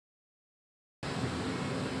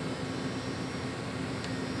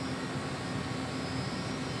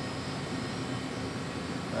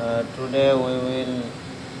Today we will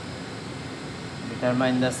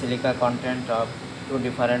determine the silica content of two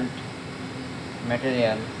different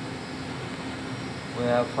material. We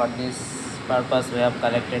have, for this purpose, we have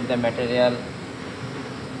collected the material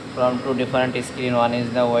from two different screen. One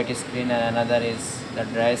is the wet screen and another is the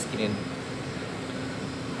dry screen.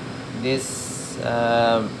 This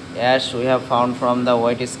ash we have found from the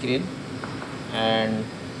wet screen, and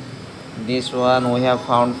this one we have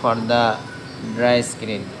found for the dry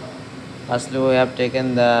screen. Firstly, we have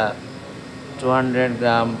taken the 200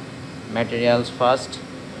 gram materials first,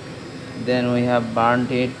 then we have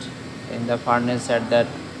burnt it in the furnace at that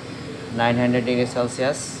 900 degrees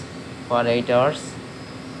Celsius for 8 hours.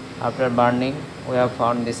 After burning, we have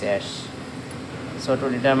found this ash. So to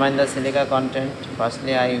determine the silica content,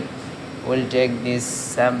 firstly I will take this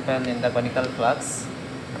sample in the conical flask.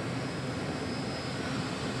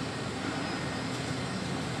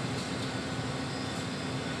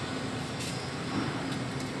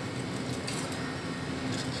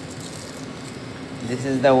 This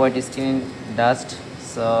is the wet screen dust,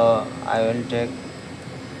 so I will take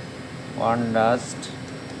one dust.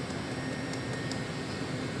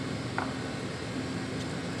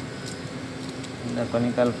 In the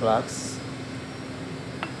conical flask.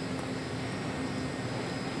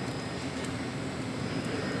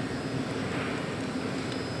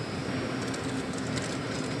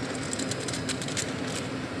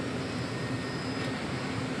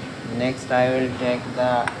 Next I will take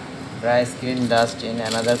the dry screen dust in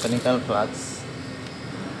another conical flask,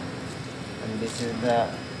 and this is the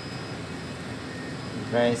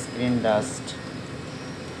dry screen dust.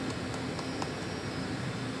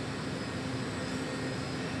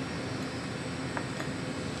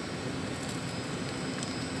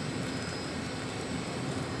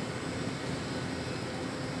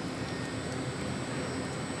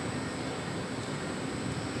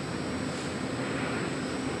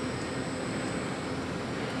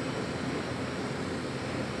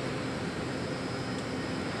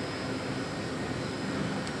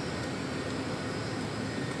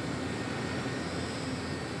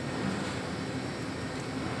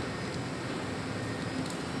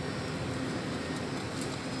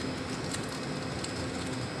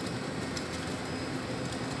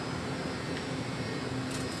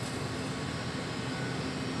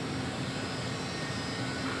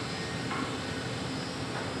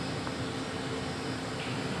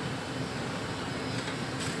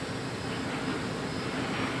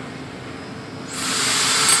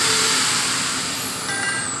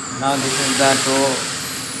 Now this is the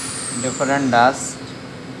two different dust,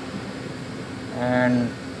 and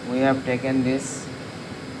we have taken this,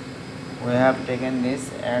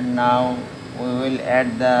 and now we will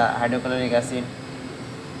add the hydrochloric acid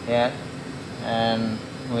here, and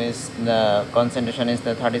which the concentration is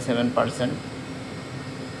the 37%.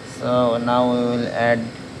 So now we will add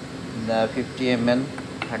the 50 ml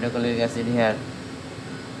hydrochloric acid here.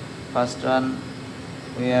 First one,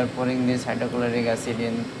 we are pouring this hydrochloric acid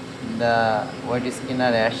in the wet skinner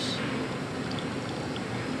ash.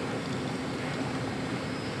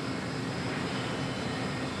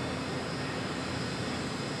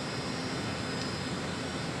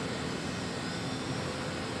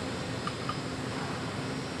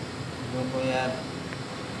 So we are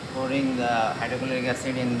pouring the hydrochloric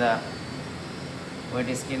acid in the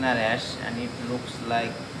wet skinner ash, and it looks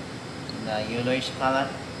like the yellowish color,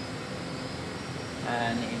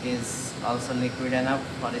 and it is also liquid enough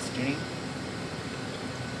for stirring.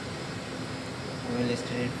 We will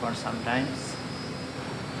stir it for some times.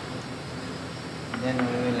 Then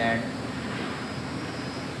we will add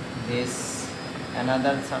this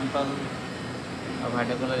another sample of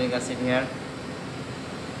hydrochloric acid here,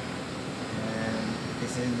 and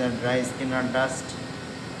this is the dry skinner dust.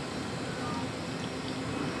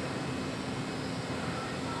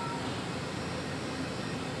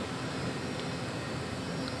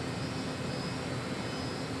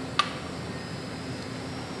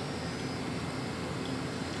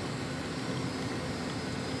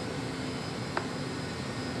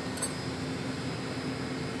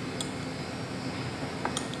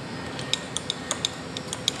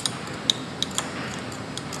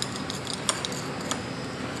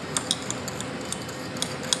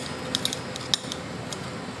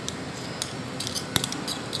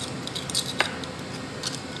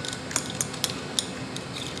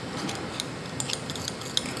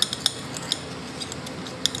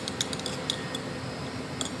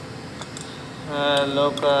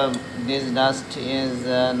 Look, this dust is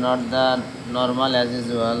not the normal as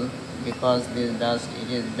usual, because this dust,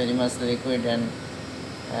 it is very much liquid, and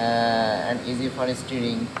and easy for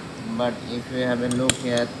stirring. But if you have a look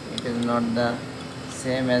here, it is not the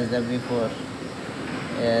same as the before.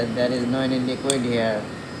 There is no any liquid here,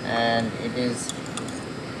 and it is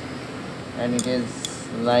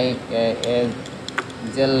like a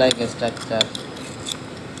gel like structure.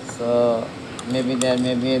 So maybe there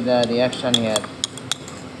may be the reaction here,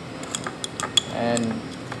 and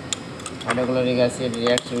hydrochloric acid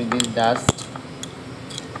reacts with this dust,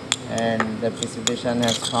 and the precipitation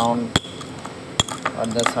has found, or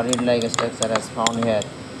the solid like structure has found here.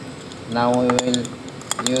 Now we will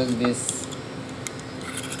use this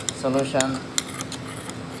solution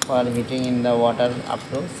for heating in the water up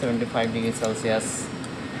to 75 degrees Celsius,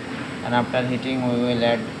 and after heating we will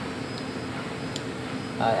add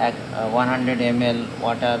 100 ml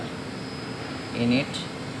water in it.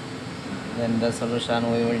 Then the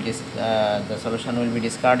solution will be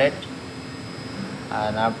discarded,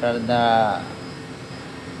 and after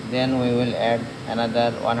then we will add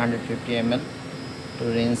another 150 ml to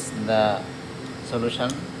rinse the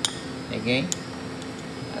solution again,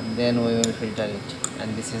 and then we will filter it.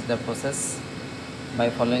 And this is the process. By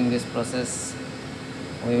following this process,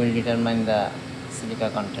 we will determine the silica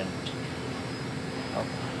content.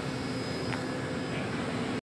 Okay.